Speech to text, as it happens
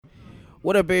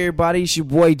What up, everybody? It's your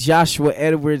boy Joshua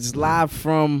Edwards, live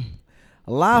from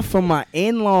my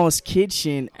in-laws'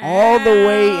 kitchen, all the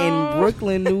way in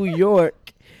Brooklyn, New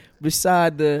York,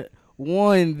 beside the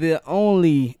one, the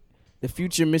only, the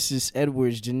future Mrs.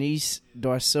 Edwards, Janice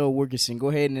Darcel Wilkerson. Go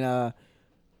ahead and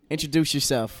introduce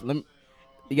yourself.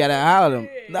 You gotta holler them.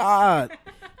 Nah,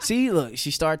 see, look, she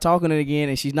started talking it again,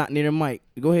 and she's not near the mic.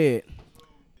 Go ahead.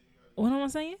 What am I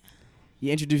saying?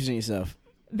 You're introducing yourself.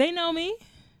 They know me.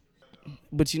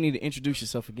 But you need to introduce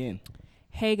yourself again.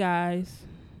 Hey, guys.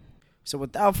 So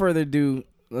without further ado,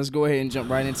 let's go ahead and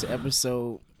jump right into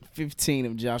episode 15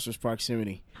 of Joshua's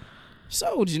Proximity.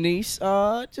 So, Janice,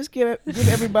 just give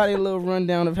everybody a little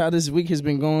rundown of how this week has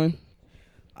been going.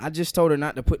 I just told her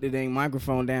not to put the dang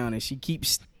microphone down, and she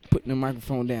keeps putting the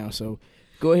microphone down. So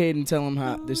go ahead and tell them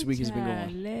how this week has been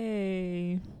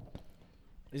going.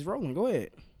 It's rolling. Go ahead.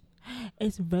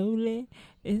 It's rolling.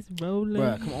 It's rolling.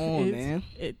 Bruh, come on, man.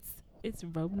 It's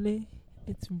rolling.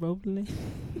 It's rolling.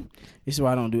 This is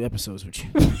why I don't do episodes with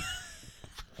you.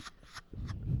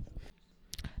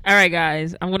 All right,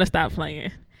 guys. I'm going to stop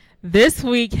playing. This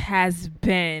week has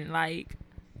been,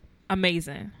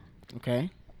 amazing.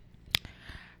 Okay.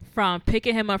 From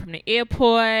picking him up from the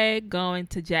airport, going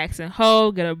to Jackson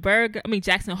Hole, get a burger.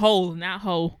 Jackson Hole, not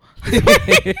Hole.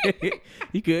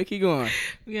 You good? Keep going.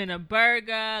 Getting a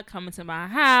burger, coming to my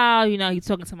house. He's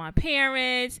talking to my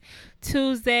parents.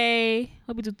 Tuesday.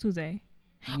 What we do Tuesday?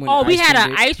 We had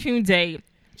an ice cream date.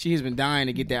 She has been dying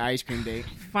to get that ice cream date.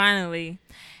 Finally.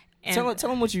 And tell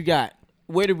them what you got.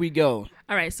 Where did we go?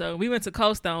 All right, so we went to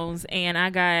Cold Stones, and I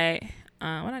got,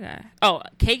 what I got? Oh,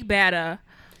 cake batter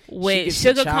with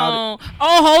sugar cone.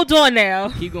 Oh, hold on now.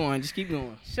 Keep going. Just keep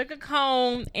going. Sugar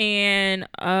cone and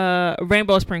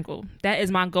rainbow sprinkle. That is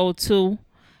my go-to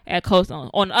at Cold Stone.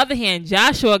 On the other hand,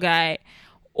 Joshua got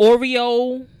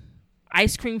Oreo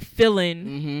ice cream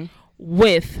filling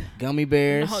with gummy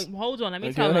bears. Hold on, let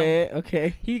me tell him. Go ahead.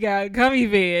 Okay. He got gummy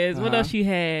bears. What else you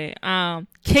had?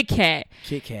 Kit Kat.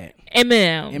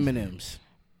 M&M's.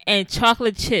 And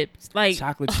chocolate chips.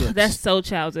 Chocolate chips. That's so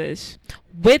childish.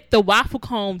 With the waffle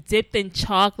cone dipped in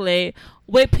chocolate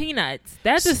with peanuts.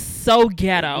 That's just so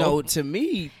ghetto. No, to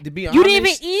me, to be honest, you didn't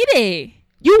even eat it.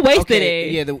 You wasted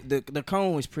it. Yeah, the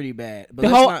cone was pretty bad. But the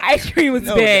whole ice cream was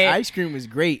bad. The ice cream was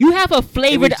great. You have a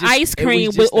flavored ice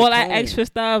cream with all that extra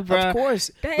stuff, bro. Of course.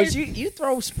 But you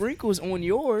throw sprinkles on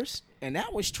yours, and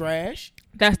that was trash.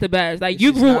 That's the best.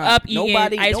 You grew up eating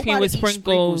ice cream with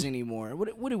sprinkles anymore.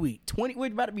 What are we? 20? We're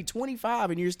about to be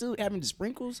 25, and you're still having the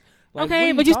sprinkles.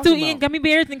 Okay, but you're still eating gummy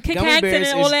bears and Kit Kats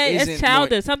and all that. It's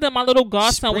childish. Something my little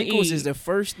godson would eat. Sprinkles is the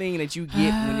first thing that you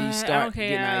get when you start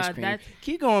getting ice cream.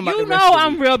 Keep going. You know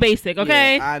I'm real basic,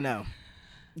 okay? Yeah, I know.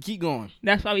 Keep going.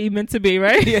 That's how we meant to be,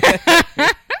 right? Yeah.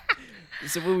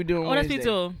 So what we doing Wednesday? What else we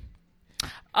do?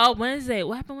 Oh, Wednesday.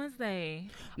 What happened Wednesday?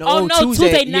 No,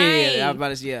 Tuesday night. Yeah, I was about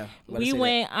to say, we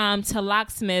went to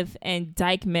Locksmith and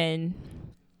Dykeman.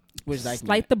 Where's Dykeman?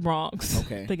 Like the Bronx.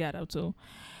 Okay. The ghetto too.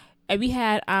 And we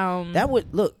had that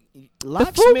would look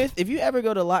Locksmith. If you ever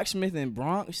go to Locksmith in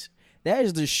Bronx, that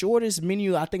is the shortest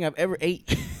menu I think I've ever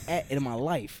ate in my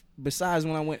life. Besides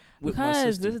when I went with my sister.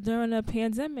 Because this is during the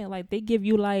pandemic. They give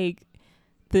you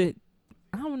the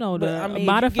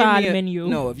modified menu.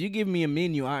 No, if you give me a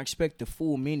menu, I expect the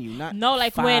full menu.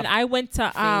 When I went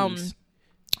to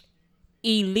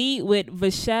Elite with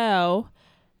Vachelle,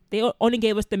 they only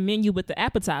gave us the menu with the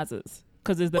appetizers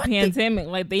because it's the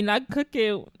pandemic. They not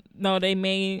cooking. No, they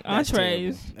made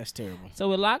entrees. That's terrible. So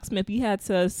with Locksmith, you had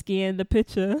to scan the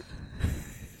picture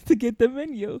to get the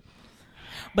menu.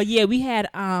 But yeah, we had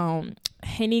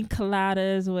Henny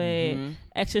coladas with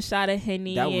extra shot of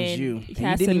Henny. That was you. And you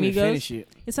didn't even finish it.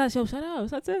 It's like, yo, shut up.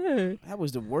 That's it. That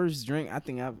was the worst drink I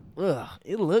think I've.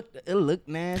 It looked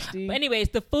nasty. But anyways,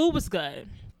 the food was good.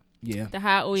 Yeah. The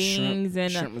hot wings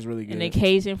shrimp was really good. And the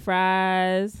Cajun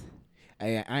fries.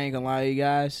 Hey, I ain't gonna lie to you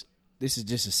guys. This is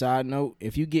just a side note.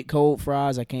 If you get cold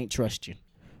fries, I can't trust you.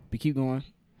 But keep going.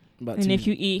 And if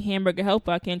you eat Hamburger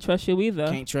Helper, I can't trust you either.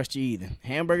 Can't trust you either.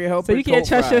 Hamburger Helper. So you can't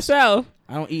trust fries. yourself.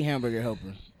 I don't eat Hamburger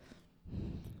Helper.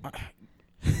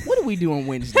 What did we do on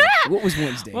Wednesday? What was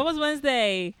Wednesday? What was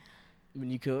Wednesday? When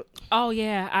you cooked? Oh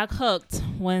yeah, I cooked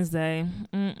Wednesday.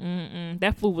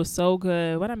 That food was so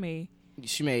good. What I made?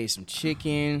 She made some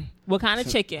chicken. What kind of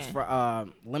chicken?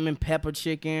 Lemon pepper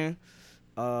chicken.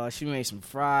 She made some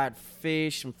fried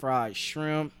fish, some fried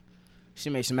shrimp.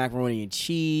 She made some macaroni and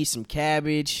cheese, some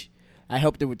cabbage. I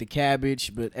helped her with the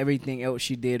cabbage, but everything else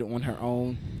she did on her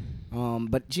own.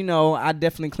 But I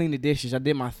definitely cleaned the dishes. I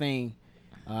did my thing.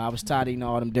 I was tired of eating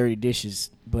all them dirty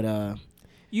dishes. But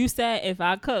you said if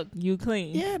I cook, you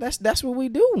clean. Yeah, that's what we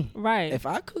do. Right. If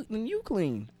I cook, then you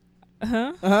clean.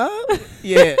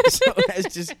 Yeah. So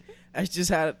that's just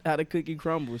how the cookie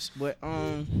crumbles. But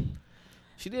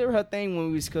she did her thing when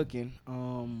we was cooking.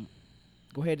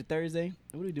 Go ahead to Thursday.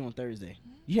 What do we do on Thursday?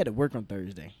 You had to work on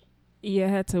Thursday. Yeah, I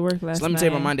had to work last night. So let me tell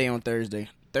you about my day on Thursday.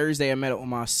 Thursday, I met up with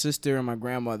my sister and my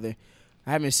grandmother.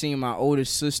 I haven't seen my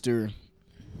oldest sister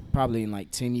probably in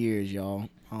like 10 years, y'all.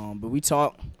 But we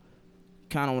talk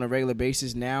kind of on a regular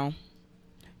basis now.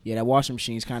 Yeah, that washing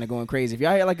machine's kind of going crazy. If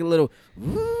y'all hear like a little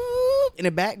whoop in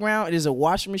the background, it is a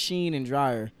washing machine and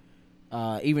dryer.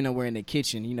 Even though we're in the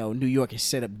kitchen, you know, New York is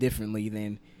set up differently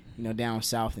than, you know, down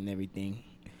south and everything.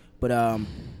 But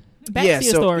Back to your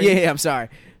story. Yeah, I'm sorry.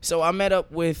 So I met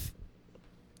up with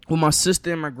my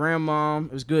sister and my grandma.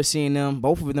 It was good seeing them.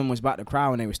 Both of them was about to cry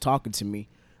when they was talking to me.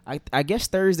 I guess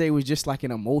Thursday was just like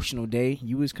an emotional day.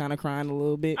 You was kind of crying a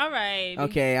little bit. All right.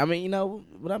 Okay. I mean, you know,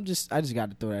 but I just got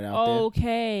to throw that out there.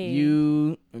 Okay.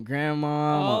 You,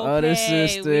 grandma, my other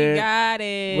sister. We got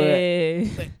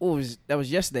it. But that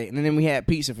was yesterday, and then we had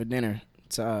pizza for dinner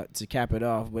to cap it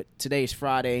off. But today is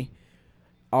Friday,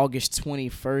 August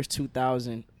 21st,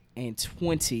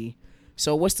 2020.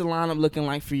 So what's the lineup looking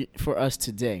like for us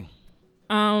today?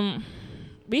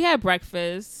 We had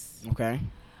breakfast. Okay.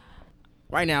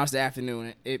 Right now it's the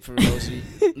afternoon. For those of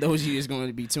you that's going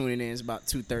to be tuning in, it's about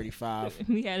 2:35.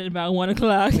 We had it about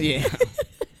 1:00. Yeah.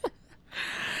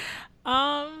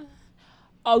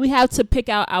 We have to pick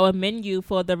out our menu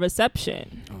for the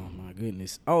reception. Oh my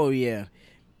goodness. Oh yeah.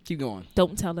 Keep going.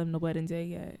 Don't tell them the wedding day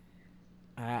yet.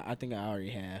 I think I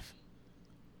already have.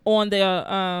 On the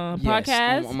podcast?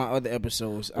 Yes, on my other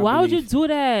episodes. Why would you do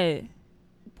that?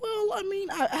 Well, I mean,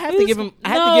 I have to give them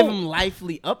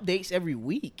lively updates every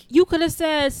week. You could have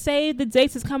said, "Save the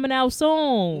dates is coming out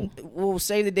soon." Well,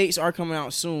 save the dates are coming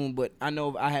out soon, but I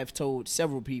know I have told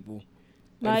several people.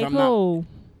 Like who?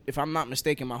 If I'm not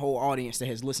mistaken, my whole audience that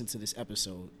has listened to this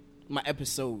episode, my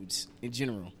episodes in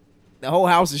general, the whole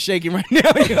house is shaking right now.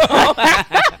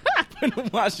 In the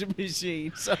washing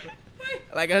machine. So,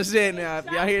 like I said, now if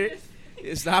y'all hear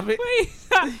it, stop it. Wait,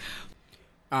 stop.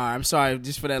 I'm sorry,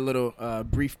 just for that little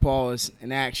brief pause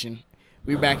in action.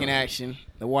 We're back in action.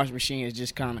 The washing machine has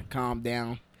just kind of calmed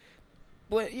down.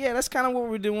 But, yeah, that's kind of what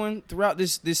we're doing throughout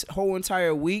this whole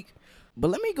entire week.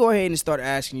 But let me go ahead and start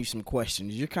asking you some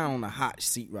questions. You're kind of on the hot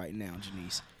seat right now,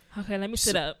 Janice. Okay, let me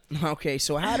sit up. Okay,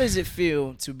 so how does it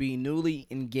feel to be newly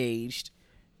engaged?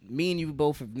 Me and you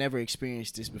both have never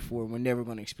experienced this before. We're never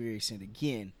going to experience it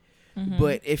again. Mm-hmm.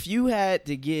 But if you had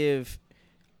to give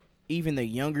even the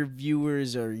younger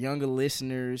viewers or younger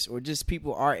listeners or just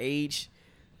people our age,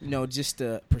 you know, just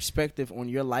a perspective on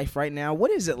your life right now, what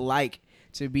is it like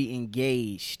to be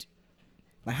engaged?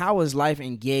 Like, how is life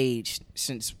engaged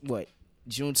since,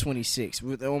 June 26th?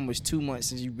 With almost 2 months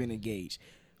since you've been engaged.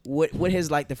 What has,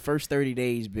 like, the first 30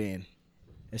 days been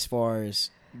as far as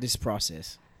this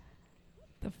process?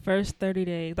 The first 30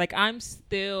 days. Like, I'm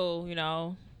still, you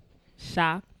know,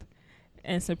 shocked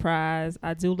and surprised.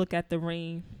 I do look at the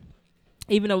ring,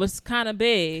 even though it's kind of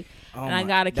big, and I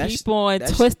gotta keep on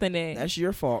twisting it. That's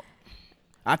your fault.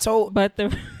 I'm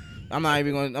not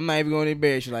even going to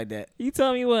embarrass you like that. You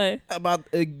told me what about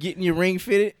getting your ring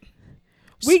fitted?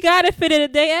 We got it fitted the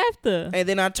day after, and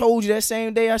then I told you that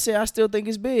same day. I said I still think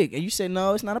it's big, and you said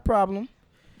no, it's not a problem.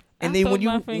 And then when you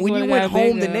went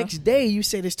home the next day, you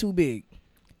said it's too big.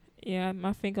 Yeah,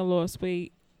 my finger a little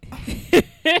sweet.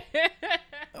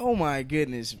 Oh my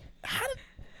goodness!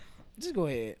 Just go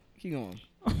ahead. Keep going.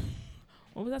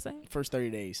 What was I saying? First 30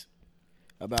 days.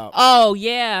 Oh,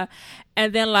 yeah.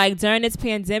 And then, like, during this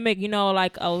pandemic, you know,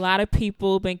 like, a lot of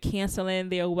people been canceling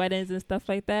their weddings and stuff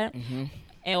like that. Mm-hmm.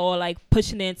 Or, like,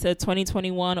 pushing into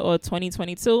 2021 or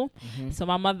 2022. Mm-hmm. So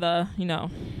my mother, you know,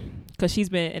 because she's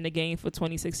been in the game for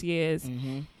 26 years.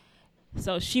 Mm-hmm.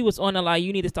 So she was on the like,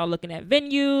 you need to start looking at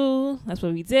venue. That's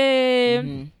what we did.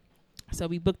 Mm-hmm. So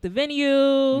we booked the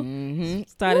venue,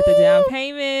 started the down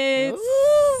payments.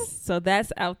 So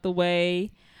that's out the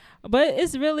way. But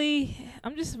it's really,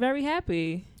 I'm just very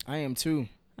happy. I am too.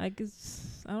 Like,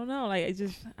 I don't know. Like,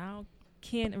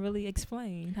 can't really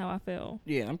explain how I feel.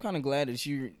 Yeah, I'm kind of glad that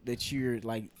you're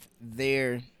like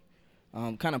there,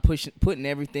 kind of putting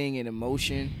everything in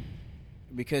motion.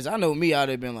 Because I know me, I'd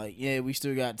have been like, yeah, we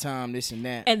still got time, this and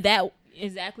that. And that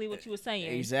exactly what you were saying.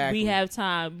 Exactly. We have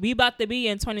time. We about to be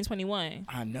in 2021.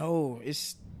 I know.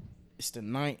 It's the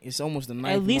ninth. It's almost the 9th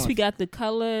At least month. We got the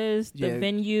colors, the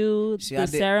venue, the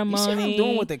ceremony. You see what I'm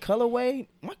doing with the colorway?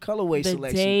 My colorway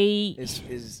selection date,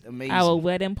 is amazing. Our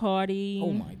wedding party.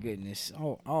 Oh my goodness!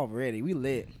 Oh, already we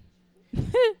lit.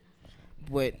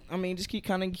 But I mean, just keep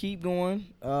going.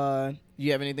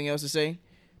 You have anything else to say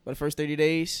about the first 30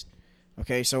 days?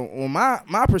 Okay, so on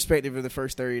my perspective of the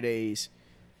first 30 days,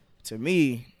 to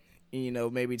me,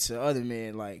 maybe to other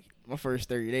men, like my first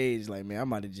 30 days, like, man,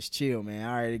 I'm about to just chill, man.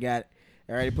 I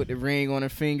already put the ring on her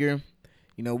finger.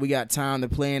 We got time to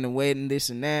plan the wedding, this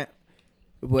and that.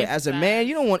 But as a man,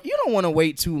 you don't want to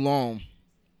wait too long.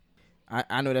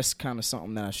 I know that's kind of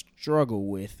something that I struggle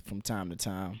with from time to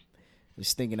time.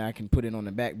 Just thinking I can put it on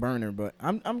the back burner, but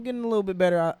I'm getting a little bit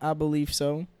better. I believe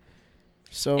so.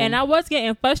 So, and I was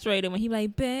getting frustrated when he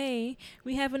like, babe,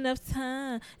 we have enough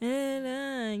time.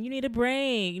 You need a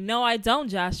break. No, I don't,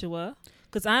 Joshua,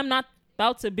 because I'm not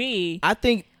about to be. I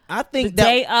think the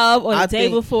day of or the day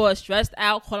before, stressed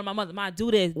out, calling my mother, "Mom,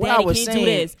 do this. Daddy, can you do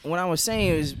this?" What I was saying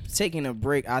is taking a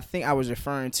break. I think I was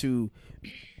referring to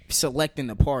selecting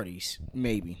the parties,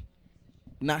 maybe,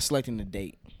 not selecting the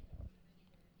date.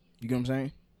 You get what I'm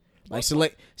saying? Like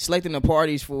selecting the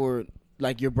parties for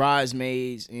like your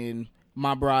bridesmaids and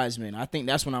my bridesmen. I think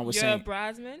that's when I was saying. You're a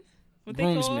bridesman?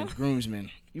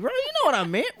 Groomsmen. You know what I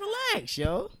meant? Relax,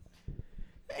 yo.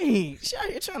 Hey,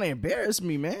 you're trying to embarrass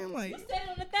me, man. Like, what's that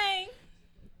on the thing?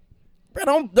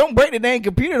 Bro, don't break the dang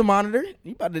computer monitor.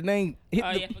 You about to dang hit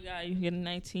I forgot you get a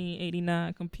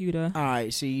 1989 computer. All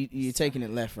right, see, you're taking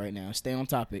it left right now. Stay on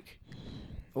topic.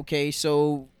 Okay,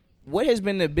 so what has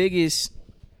been the biggest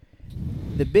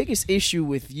issue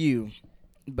with you,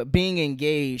 but being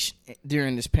engaged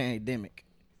during this pandemic?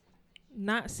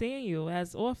 Not seeing you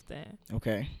as often.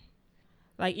 Okay.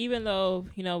 Like, even though,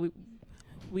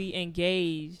 we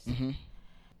engaged, mm-hmm.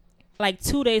 like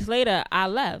 2 days later, I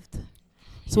left.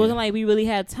 So it wasn't like we really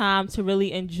had time to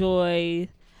really enjoy,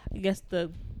 I guess,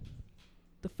 the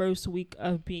first week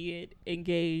of being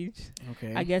engaged.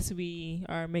 Okay. I guess we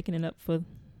are making it up for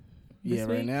this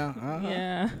week. Right now? Uh-huh.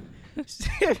 Yeah.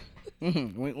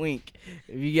 Wink, wink.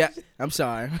 I'm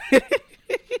sorry.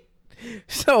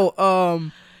 So,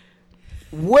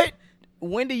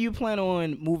 when do you plan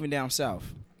on moving down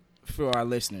south for our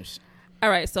listeners? All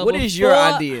right. So what is your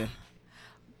idea?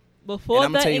 All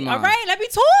right, let me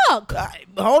talk.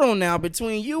 Hold on now.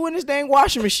 Between you and this dang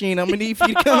washing machine, I'm gonna need for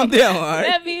you to calm down. All right.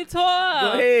 Let me talk.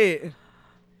 Go ahead.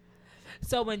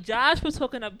 So when Josh was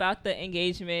talking about the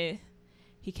engagement,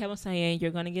 he kept on saying, "You're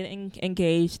gonna get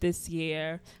engaged this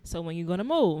year. So when you gonna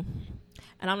move?"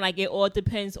 And I'm like, it all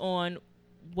depends on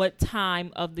what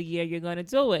time of the year you're gonna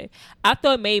do it. I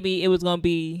thought maybe it was gonna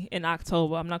be in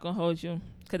October. I'm not gonna hold you,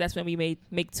 because that's when we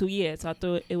make 2 years. So I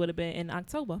thought it would have been in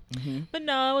October. Mm-hmm. But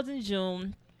no, it was in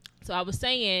June. So I was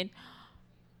saying,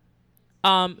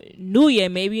 New Year,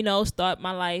 maybe, start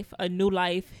a new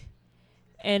life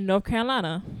in North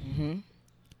Carolina. Mm-hmm.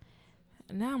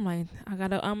 And now I'm like, I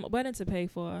got a wedding to pay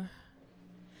for.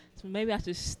 So maybe I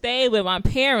should stay with my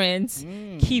parents,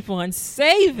 keep on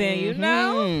saving,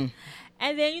 Mm-hmm.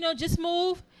 And then, just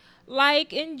move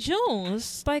like in June.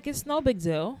 It's no big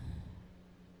deal.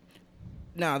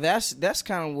 Now that's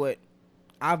kind of what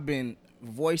I've been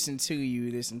voicing to you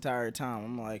this entire time.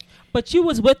 I'm like, but you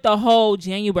was with the whole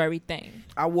January thing.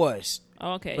 I was.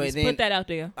 Okay, just put that out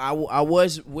there. I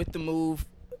was with the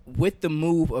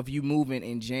move of you moving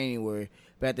in January,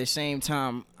 but at the same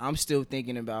time, I'm still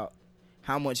thinking about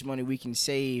how much money we can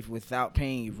save without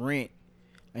paying rent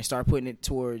and start putting it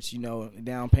towards,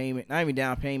 down payment. Not even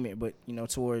down payment, but,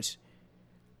 towards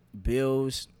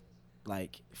bills,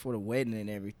 like for the wedding and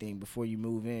everything before you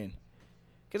move in.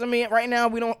 Because right now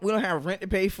we don't have rent to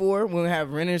pay for. We don't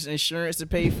have renter's insurance to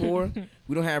pay for.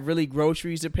 We don't have really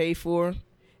groceries to pay for.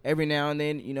 Every now and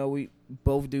then, we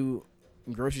both do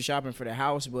grocery shopping for the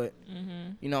house, but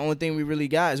only thing we really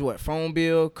got is what? Phone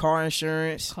bill, car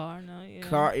insurance, car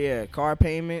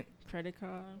payment, credit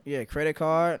card. Yeah, credit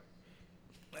card.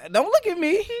 Don't look at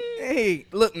me. Hey,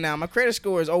 look now, my credit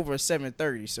score is over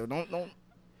 730, so don't.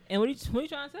 And what are you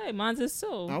trying to say? Mine's is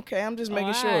so. Okay, I'm just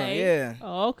making sure. Right. Yeah.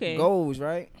 Oh, okay. Goals,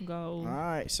 right? Goals. All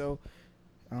right, so,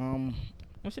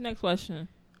 what's your next question?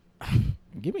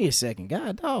 Give me a second,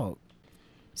 God, dog.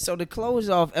 So to close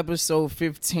off episode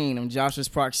 15 of Joshua's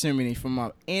Proximity from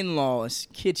my in-laws'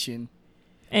 kitchen.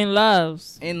 In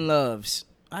loves.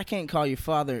 I can't call you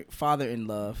father in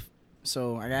love,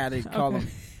 so I gotta call him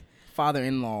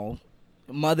father-in-law,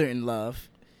 mother-in-love.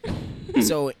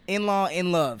 So in-law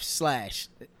in love / there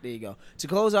you go. To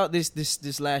close out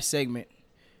this last segment,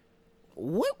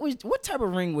 what type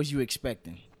of ring was you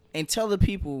expecting? And tell the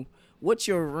people what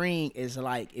your ring is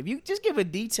like. If you just give a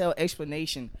detailed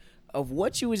explanation of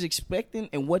what you was expecting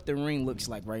and what the ring looks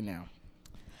like right now.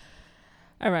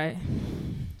 All right.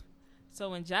 So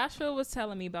when Joshua was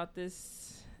telling me about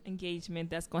this engagement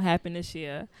that's going to happen this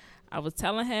year, I was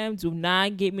telling him, do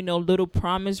not get me no little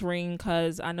promise ring,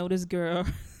 because I know this girl.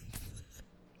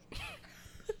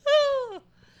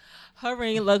 Her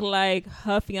ring looked like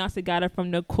her fiance got it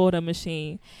from the quarter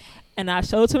machine. And I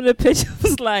showed him the picture. It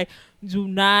was like, do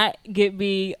not get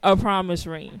me a promise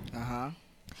ring. Uh-huh.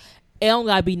 It don't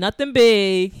gotta be nothing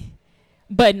big,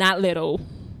 but not little.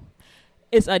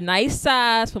 It's a nice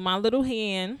size for my little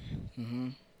hand. Mm-hmm.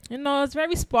 You know, it's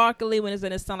very sparkly when it's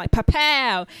in the sun, like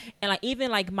pow. And like even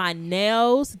like my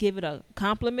nails give it a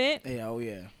compliment. Yeah, oh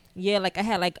yeah. Yeah, like I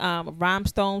had like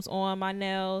rhinestones on my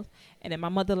nails, and then my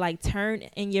mother like turn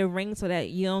in your ring so that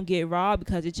you don't get robbed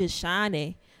because it's just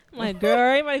shiny. I'm like,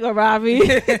 girl, you might go rob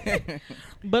me.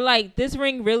 But like this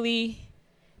ring really,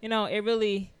 you know, it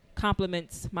really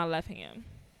compliments my left hand.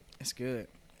 It's good.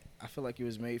 I feel like it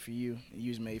was made for you.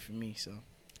 You was made for me, so.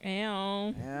 Ew.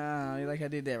 Yeah, like I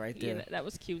did that right there. Yeah, that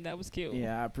was cute. That was cute.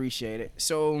 Yeah, I appreciate it.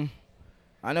 So,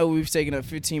 I know we've taken up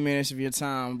 15 minutes of your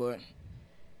time, but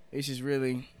this is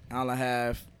really all I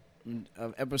have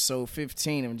of episode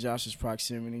 15 of Josh's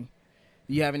Proximity.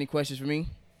 Do you have any questions for me?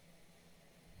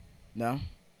 No?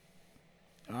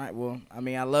 All right, well, I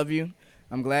mean, I love you.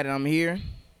 I'm glad that I'm here.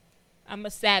 I'm a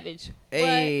savage.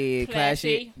 Hey, what?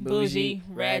 classy, bougie,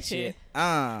 ratchet.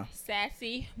 Ah.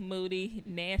 Sassy, moody,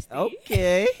 nasty.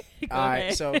 Okay. Go All right,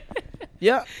 ahead. so,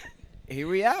 yeah, here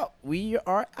we out. We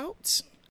are out.